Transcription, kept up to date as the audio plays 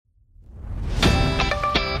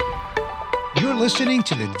listening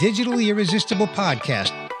to the Digitally Irresistible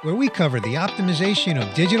podcast, where we cover the optimization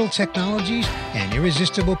of digital technologies and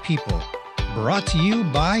irresistible people. Brought to you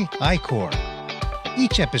by iQor.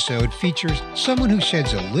 Each episode features someone who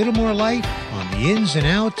sheds a little more light on the ins and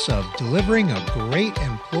outs of delivering a great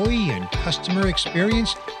employee and customer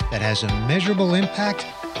experience that has a measurable impact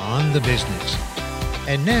on the business.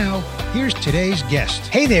 And now, here's today's guest.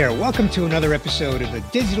 Hey there, welcome to another episode of the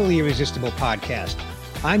Digitally Irresistible podcast.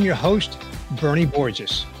 I'm your host, Bernie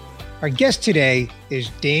Borges. Our guest today is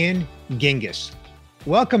Dan Gingiss.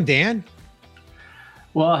 Welcome, Dan.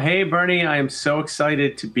 Well, hey, Bernie, I am so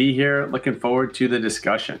excited to be here. Looking forward to the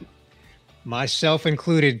discussion. Myself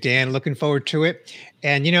included, Dan, looking forward to it.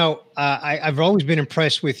 And, you know, I've always been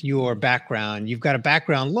impressed with your background. You've got a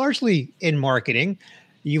background largely in marketing.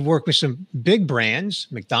 You've worked with some big brands,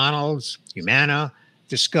 McDonald's, Humana,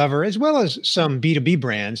 Discover, as well as some B2B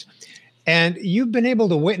brands. And you've been able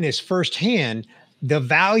to witness firsthand the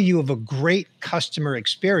value of a great customer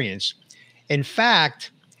experience. In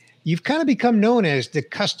fact, you've kind of become known as the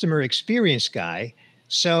customer experience guy.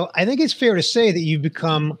 So I think it's fair to say that you've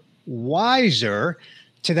become wiser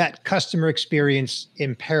to that customer experience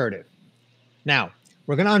imperative. Now,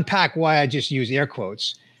 we're going to unpack why I just use air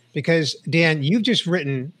quotes, because Dan, you've just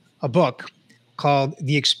written a book called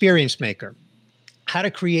The Experience Maker: How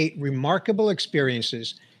to Create Remarkable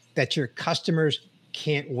Experiences that Your Customers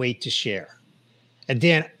Can't Wait to Share. And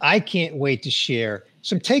Dan, I can't wait to share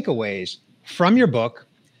some takeaways from your book.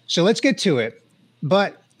 So let's get to it.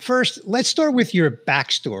 But first, let's start with your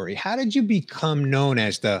backstory. How did you become known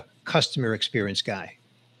as the customer experience guy?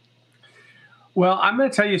 Well, I'm going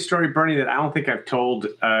to tell you a story, Bernie, that I don't think I've told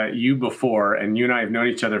you before, and you and I have known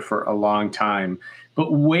each other for a long time.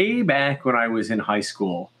 But way back when I was in high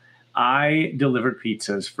school, I delivered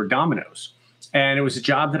pizzas for Domino's. And it was a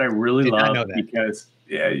job that I really loved because,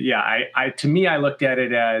 to me, I looked at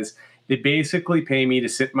it as they basically pay me to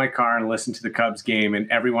sit in my car and listen to the Cubs game, and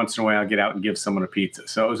every once in a while I'll get out and give someone a pizza.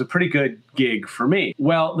 So it was a pretty good gig for me.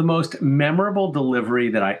 Well, the most memorable delivery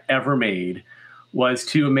that I ever made was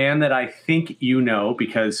to a man that I think you know,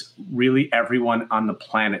 because really everyone on the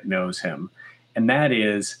planet knows him, and that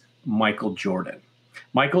is Michael Jordan.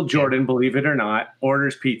 Michael Jordan, believe it or not,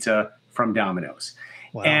 orders pizza from Domino's.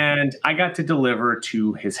 Wow. And I got to deliver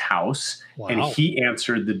to his house, and he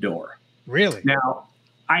answered the door. Really? Now,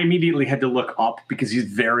 I immediately had to look up because he's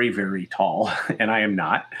very, very tall, and I am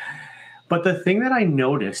not. But the thing that I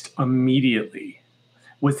noticed immediately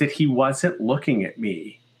was that he wasn't looking at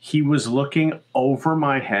me. He was looking over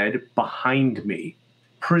my head behind me,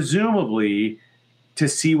 presumably to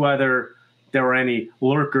see whether there were any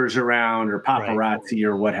lurkers around or paparazzi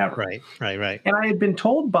or whatever. Right. And I had been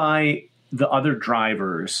told by the other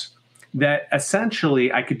drivers that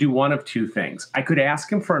essentially I could do one of two things. I could ask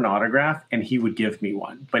him for an autograph and he would give me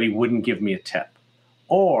one, but he wouldn't give me a tip.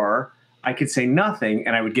 Or I could say nothing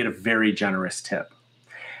and I would get a very generous tip.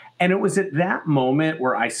 And it was at that moment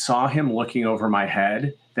where I saw him looking over my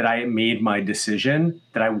head that I made my decision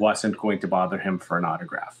that I wasn't going to bother him for an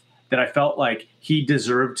autograph, that I felt like he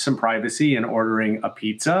deserved some privacy in ordering a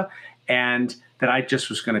pizza and that I just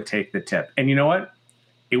was going to take the tip. And you know what?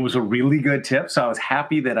 It was a really good tip, so I was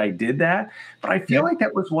happy that I did that. But I feel like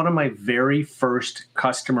that was one of my very first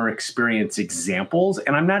customer experience examples,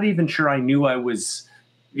 and I'm not even sure I knew I was,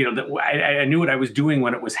 that I knew what I was doing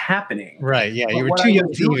when it was happening. Right, yeah, you were too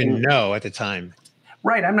young to even know at the time.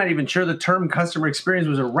 Right, I'm not even sure the term customer experience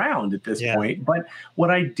was around at this point. But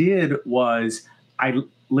what I did was I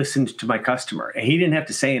listened to my customer, and he didn't have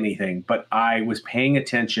to say anything, but I was paying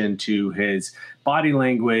attention to his body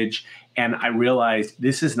language. And I realized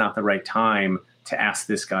this is not the right time to ask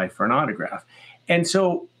this guy for an autograph. And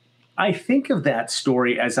so I think of that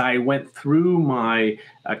story as I went through my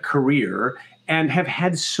career and have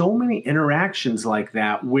had so many interactions like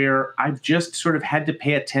that where I've just sort of had to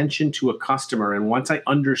pay attention to a customer. And once I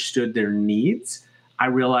understood their needs, I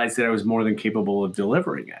realized that I was more than capable of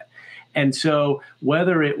delivering it. And so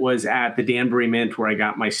whether it was at the Danbury Mint, where I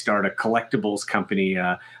got my start, a collectibles company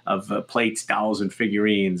of plates, dolls, and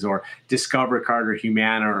figurines, or Discover, Carter,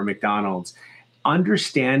 Humana, or McDonald's,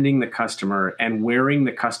 understanding the customer and wearing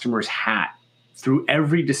the customer's hat through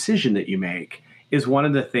every decision that you make is one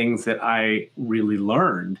of the things that I really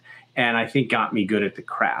learned and I think got me good at the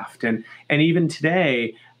craft. And even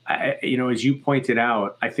today, as you pointed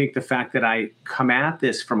out, I think the fact that I come at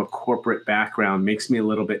this from a corporate background makes me a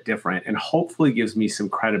little bit different and hopefully gives me some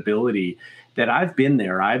credibility that I've been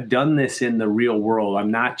there. I've done this in the real world.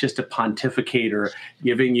 I'm not just a pontificator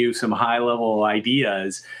giving you some high-level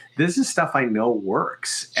ideas. This is stuff I know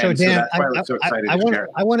works. So, and Dan, so that's why I'm so excited to share.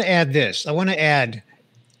 I want to add this. I want to add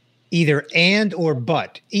either and or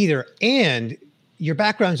but, either and your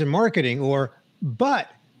background's in marketing or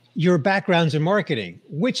but your background's in marketing.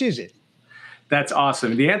 Which is it? That's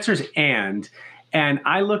awesome. The answer is and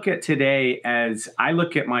I look at today as I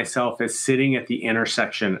look at myself as sitting at the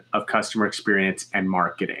intersection of customer experience and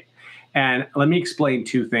marketing. And let me explain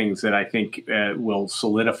two things that I think will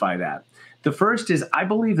solidify that. The first is I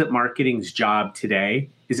believe that marketing's job today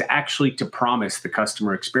is actually to promise the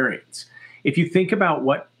customer experience. If you think about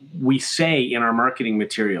what we say in our marketing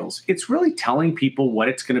materials, it's really telling people what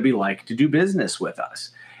it's going to be like to do business with us.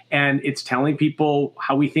 And it's telling people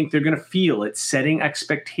how we think they're going to feel. It's setting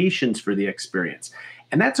expectations for the experience.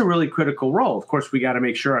 And that's a really critical role. Of course, we got to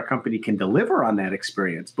make sure our company can deliver on that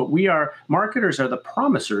experience, but marketers are the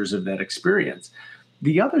promisers of that experience.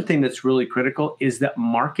 The other thing that's really critical is that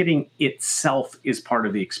marketing itself is part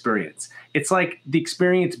of the experience. It's like the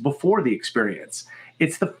experience before the experience.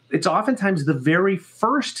 It's oftentimes the very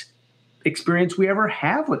first experience we ever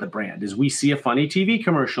have with a brand is we see a funny TV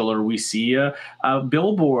commercial or we see a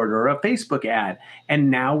billboard or a Facebook ad.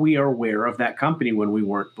 And now we are aware of that company when we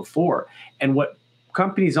weren't before. And what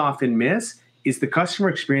companies often miss is the customer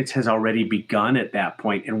experience has already begun at that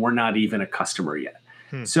point and we're not even a customer yet.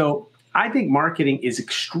 So I think marketing is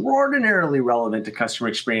extraordinarily relevant to customer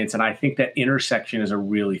experience. And I think that intersection is a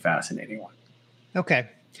really fascinating one. Okay.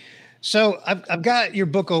 So I've got your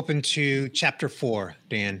book open to chapter 4,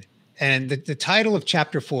 Dan. And the title of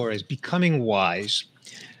chapter 4 is Becoming Wise.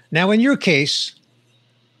 Now, in your case,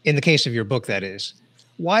 in the case of your book, that is,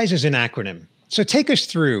 WISE is an acronym. So take us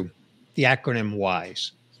through the acronym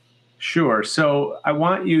WISE. Sure. So I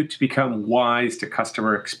want you to become wise to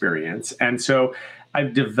customer experience. And so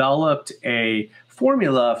I've developed a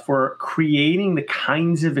formula for creating the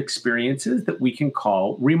kinds of experiences that we can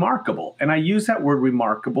call remarkable. And I use that word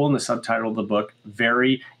remarkable in the subtitle of the book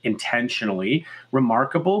very intentionally.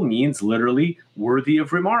 Remarkable means literally worthy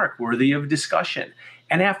of remark, worthy of discussion.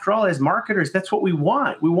 And after all, as marketers, that's what we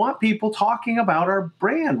want. We want people talking about our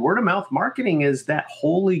brand. Word of mouth marketing is that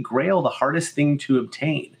holy grail, the hardest thing to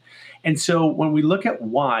obtain. And so when we look at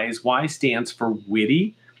WISE, WISE stands for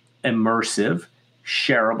witty, immersive,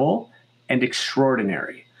 shareable, and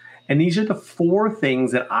extraordinary. And these are the 4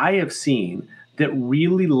 things that I have seen that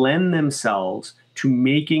really lend themselves to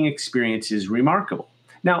making experiences remarkable.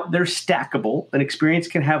 Now, they're stackable. An experience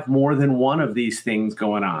can have more than one of these things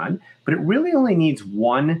going on, but it really only needs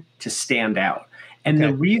one to stand out. And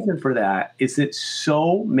the reason for that is that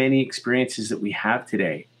so many experiences that we have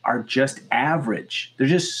today are just average. They're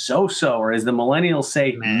just so-so, or as the millennials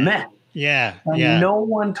say, meh. Yeah. And no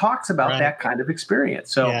one talks about that kind of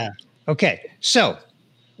experience. So, okay. So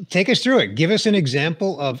take us through it. Give us an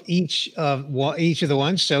example of each of the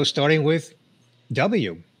ones. So starting with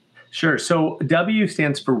W. Sure. So W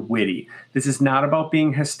stands for witty. This is not about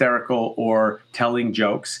being hysterical or telling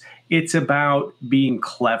jokes. It's about being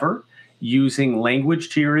clever, using language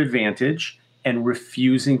to your advantage, and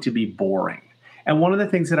refusing to be boring. And one of the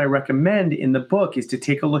things that I recommend in the book is to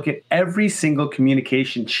take a look at every single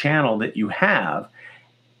communication channel that you have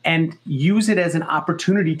and use it as an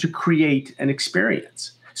opportunity to create an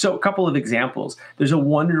experience. So a couple of examples. There's a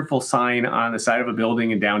wonderful sign on the side of a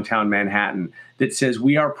building in downtown Manhattan that says,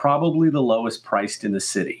 "We are probably the lowest priced in the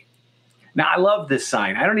city." Now, I love this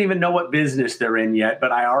sign. I don't even know what business they're in yet,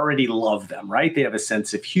 but I already love them, right? They have a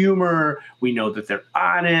sense of humor. We know that they're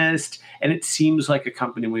honest, and it seems like a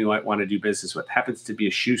company we might want to do business with. It happens to be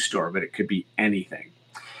a shoe store, but it could be anything.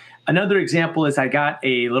 Another example is I got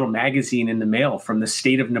a little magazine in the mail from the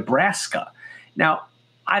state of Nebraska. Now,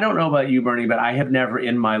 I don't know about you, Bernie, but I have never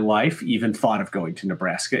in my life even thought of going to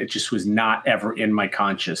Nebraska. It just was not ever in my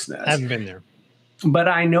consciousness. I haven't been there. But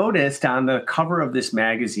I noticed on the cover of this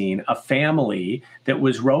magazine a family that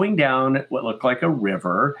was rowing down what looked like a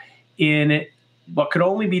river in what could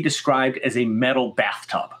only be described as a metal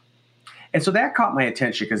bathtub. And so that caught my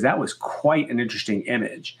attention because that was quite an interesting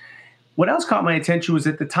image. What else caught my attention was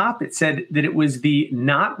at the top, it said that it was the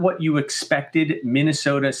not what you expected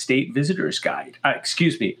Minnesota State Visitors Guide.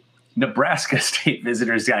 Nebraska State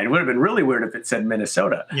Visitors Guide. It would have been really weird if it said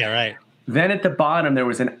Minnesota. Yeah, right. Then at the bottom, there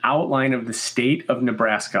was an outline of the state of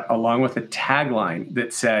Nebraska, along with a tagline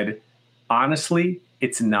that said, "Honestly,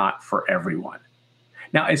 it's not for everyone."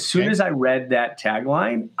 Now, as soon as I read that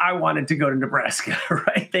tagline, I wanted to go to Nebraska,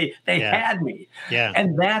 right? They had me. Yeah.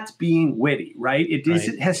 And that's being witty, right? It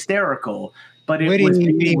isn't hysterical, but it witty, was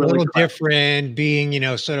being really a little clever. different,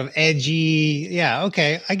 being, sort of edgy. Yeah.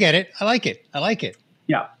 Okay. I get it. I like it.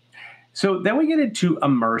 Yeah. So then we get into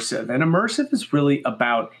immersive. And immersive is really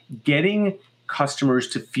about getting customers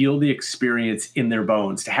to feel the experience in their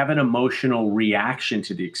bones, to have an emotional reaction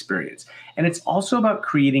to the experience. And it's also about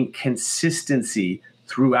creating consistency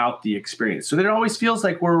throughout the experience so that it always feels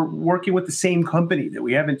like we're working with the same company, that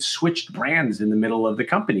we haven't switched brands in the middle of the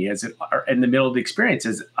company or in the middle of the experience,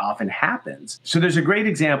 as often happens. So there's a great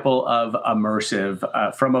example of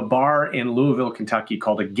immersive from a bar in Louisville, Kentucky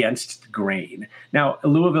called Against the Grain. Now,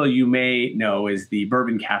 Louisville, you may know, is the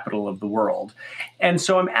bourbon capital of the world. And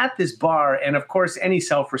so I'm at this bar, and of course, any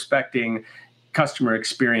self-respecting customer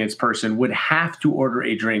experience person would have to order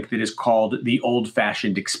a drink that is called the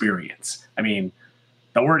old-fashioned experience. I mean,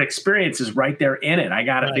 the word experience is right there in it. I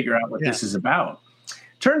got to figure out what this is about.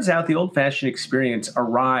 Turns out the old-fashioned experience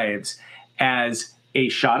arrives as a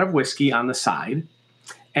shot of whiskey on the side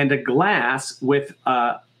and a glass with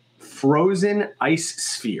a frozen ice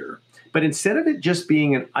sphere. But instead of it just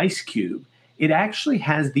being an ice cube, it actually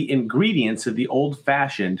has the ingredients of the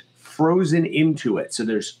old-fashioned frozen into it. So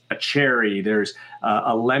there's a cherry, there's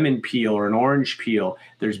a lemon peel or an orange peel,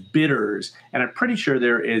 there's bitters, and I'm pretty sure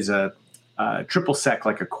there is a triple sec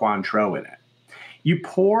like a Cointreau in it. You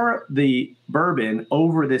pour the bourbon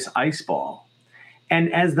over this ice ball,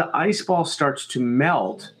 and as the ice ball starts to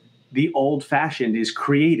melt, the old-fashioned is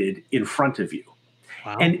created in front of you.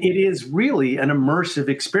 Wow. And it is really an immersive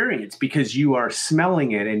experience because you are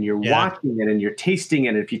smelling it and you're watching it and you're tasting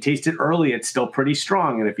it. If you taste it early, it's still pretty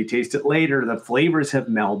strong. And if you taste it later, the flavors have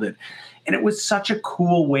melded. And it was such a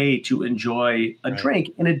cool way to enjoy a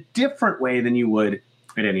drink in a different way than you would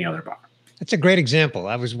at any other bar. That's a great example.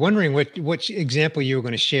 I was wondering which example you were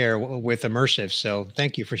going to share with immersive. So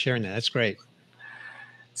thank you for sharing that. That's great.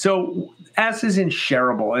 So S is in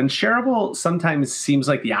shareable, and shareable sometimes seems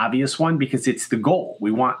like the obvious one because it's the goal. We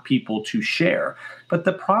want people to share. But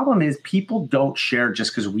the problem is people don't share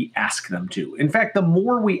just because we ask them to. In fact, the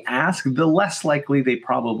more we ask, the less likely they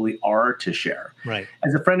probably are to share. Right.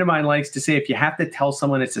 As a friend of mine likes to say, if you have to tell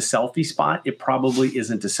someone it's a selfie spot, it probably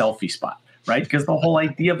isn't a selfie spot. Right? Because the whole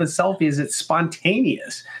idea of a selfie is it's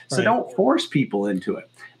spontaneous. So don't force people into it.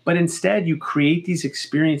 But instead, you create these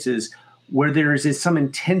experiences where there is some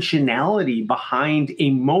intentionality behind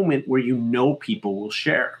a moment where you know people will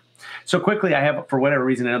share. So quickly, I have, for whatever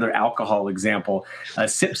reason, another alcohol example.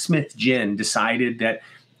 Sipsmith Gin decided that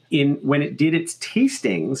when it did its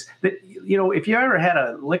tastings, that, you know, if you ever had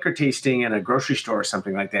a liquor tasting in a grocery store or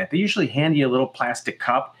something like that, they usually hand you a little plastic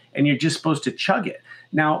cup and you're just supposed to chug it.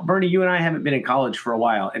 Now, Bernie, you and I haven't been in college for a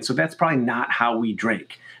while, and so that's probably not how we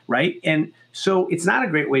drink, right? And so it's not a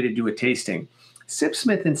great way to do a tasting.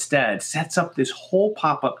 Sipsmith instead sets up this whole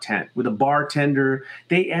pop-up tent with a bartender.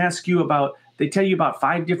 They tell you about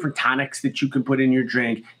 5 different tonics that you can put in your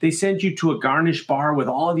drink. They send you to a garnish bar with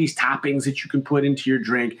all of these toppings that you can put into your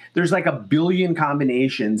drink. There's like 1 billion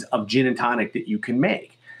combinations of gin and tonic that you can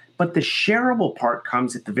make. But the shareable part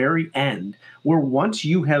comes at the very end, where once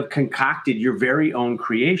you have concocted your very own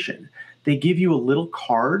creation, they give you a little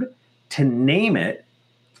card to name it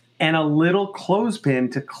and a little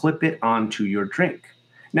clothespin to clip it onto your drink.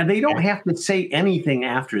 Now, they don't have to say anything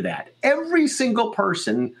after that. Every single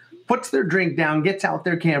person puts their drink down, gets out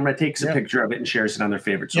their camera, takes a picture of it, and shares it on their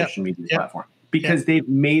favorite social media platform because they've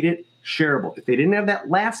made it shareable. If they didn't have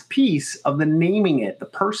that last piece of the naming it, the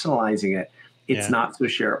personalizing it, it's not so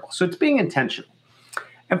shareable. So it's being intentional.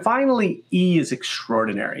 And finally, E is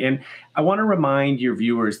extraordinary. And I want to remind your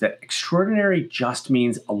viewers that extraordinary just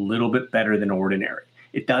means a little bit better than ordinary.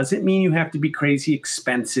 It doesn't mean you have to be crazy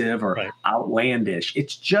expensive or outlandish.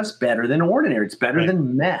 It's just better than ordinary. It's better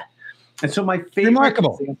than meh. And so my favorite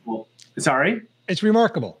example, It's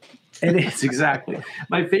remarkable. It is, exactly.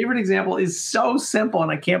 My favorite example is so simple,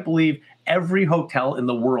 and I can't believe every hotel in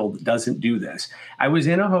the world doesn't do this. I was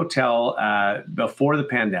in a hotel before the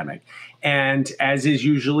pandemic, and as is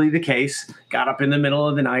usually the case, got up in the middle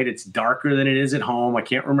of the night. It's darker than it is at home. I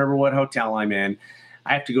can't remember what hotel I'm in.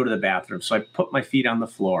 I have to go to the bathroom. So I put my feet on the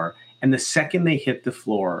floor, and the second they hit the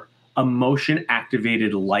floor, a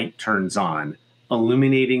motion-activated light turns on,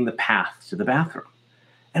 illuminating the path to the bathroom.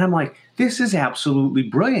 And I'm like, this is absolutely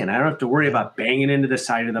brilliant. I don't have to worry about banging into the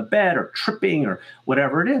side of the bed or tripping or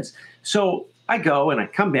whatever it is. So I go and I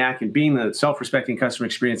come back, and being the self-respecting customer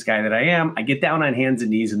experience guy that I am, I get down on hands and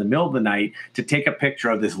knees in the middle of the night to take a picture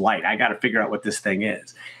of this light. I got to figure out what this thing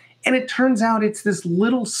is. And it turns out it's this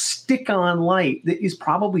little stick-on light that is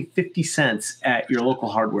probably 50 cents at your local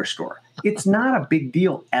hardware store. It's not a big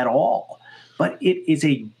deal at all, but it is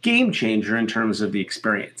a game changer in terms of the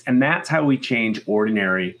experience. And that's how we change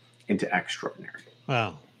ordinary into extraordinary.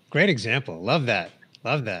 Wow. Great example. Love that.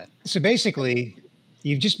 Love that. So basically,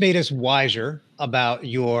 you've just made us wiser about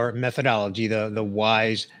your methodology, the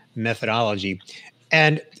WISE methodology.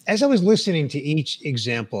 And as I was listening to each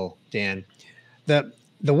example, Dan,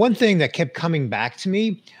 the one thing that kept coming back to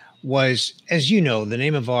me was, as you know, the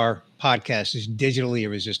name of our podcast is Digitally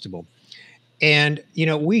Irresistible. And,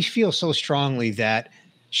 we feel so strongly that,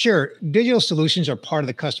 sure, digital solutions are part of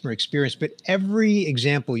the customer experience, but every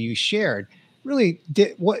example you shared really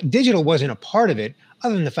digital wasn't a part of it,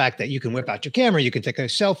 other than the fact that you can whip out your camera, you can take a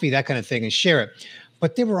selfie, that kind of thing, and share it.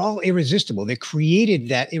 But they were all irresistible. They created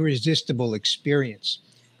that irresistible experience,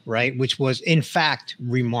 right? Which was, in fact,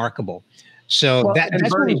 remarkable. So that's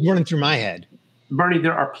what was running through my head. Bernie,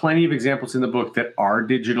 there are plenty of examples in the book that are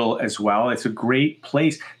digital as well. It's a great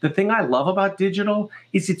place. The thing I love about digital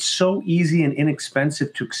is it's so easy and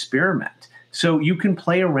inexpensive to experiment. So you can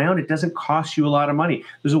play around. It doesn't cost you a lot of money.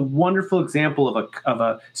 There's a wonderful example of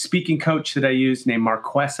a speaking coach that I use named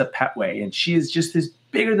Marquesa Petway, and she is just this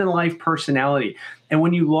bigger than life personality. And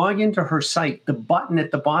when you log into her site, the button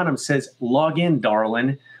at the bottom says "Log in,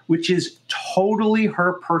 darling," which is totally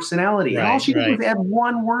her personality. Right, and all she did was add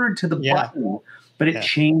one word to the button, but it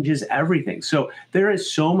changes everything. So there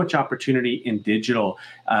is so much opportunity in digital.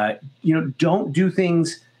 Don't do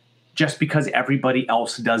things just because everybody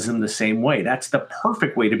else does them the same way. That's the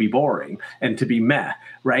perfect way to be boring and to be meh,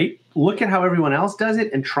 right? Look at how everyone else does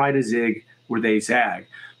it and try to zig where they zag.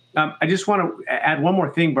 I just want to add one more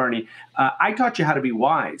thing, Bernie. I taught you how to be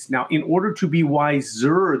wise. Now, in order to be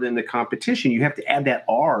wiser than the competition, you have to add that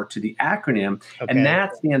R to the acronym, and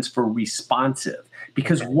that stands for responsive.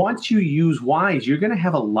 Because once you use wise, you're going to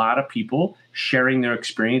have a lot of people sharing their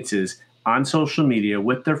experiences on social media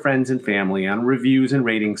with their friends and family, on reviews and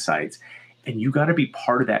rating sites. And you got to be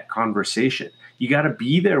part of that conversation. You got to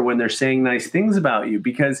be there when they're saying nice things about you,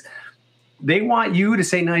 because they want you to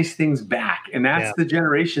say nice things back. And that's the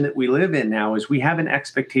generation that we live in now, is we have an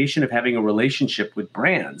expectation of having a relationship with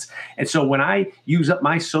brands. And so when I use up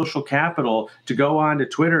my social capital to go on to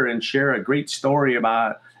Twitter and share a great story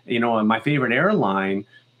about, my favorite airline,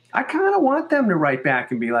 I kind of want them to write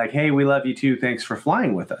back and be like, hey, we love you too. Thanks for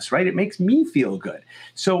flying with us, right? It makes me feel good.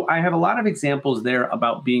 So I have a lot of examples there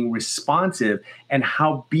about being responsive and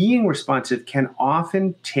how being responsive can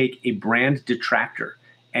often take a brand detractor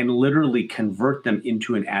and literally convert them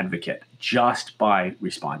into an advocate just by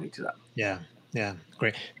responding to them. Yeah,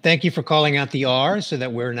 great. Thank you for calling out the R so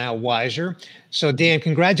that we're now wiser. So Dan,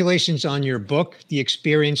 congratulations on your book, The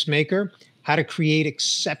Experience Maker, How to Create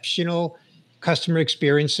Exceptional Customer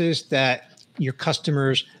Experiences that your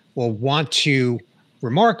customers will want to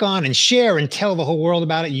remark on and share and tell the whole world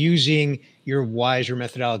about it using your wiser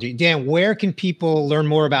methodology. Dan, where can people learn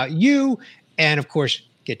more about you and, of course,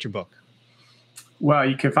 get your book? Well,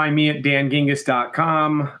 you can find me at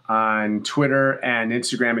dangingiss.com, on Twitter and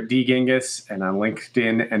Instagram at dgingiss, and on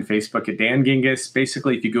LinkedIn and Facebook at Dan Gingiss.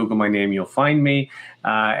 Basically, if you Google my name, you'll find me.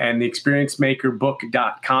 And the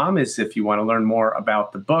experiencemakerbook.com is if you want to learn more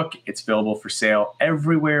about the book. It's available for sale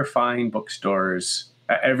everywhere fine bookstores,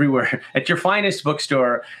 everywhere at your finest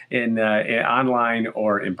bookstore in online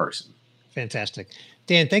or in person. Fantastic.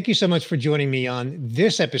 Dan, thank you so much for joining me on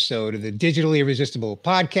this episode of the Digitally Irresistible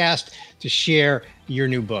podcast to share your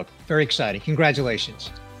new book. Very exciting. Congratulations.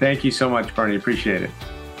 Thank you so much, Bernie. Appreciate it.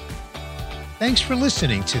 Thanks for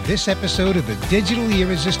listening to this episode of the Digitally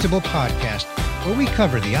Irresistible podcast, where we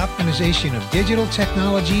cover the optimization of digital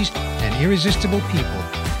technologies and irresistible people,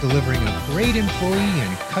 delivering a great employee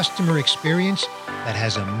and customer experience that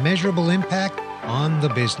has a measurable impact on the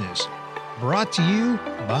business. Brought to you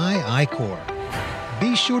by iQor.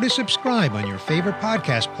 Be sure to subscribe on your favorite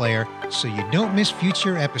podcast player so you don't miss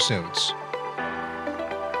future episodes.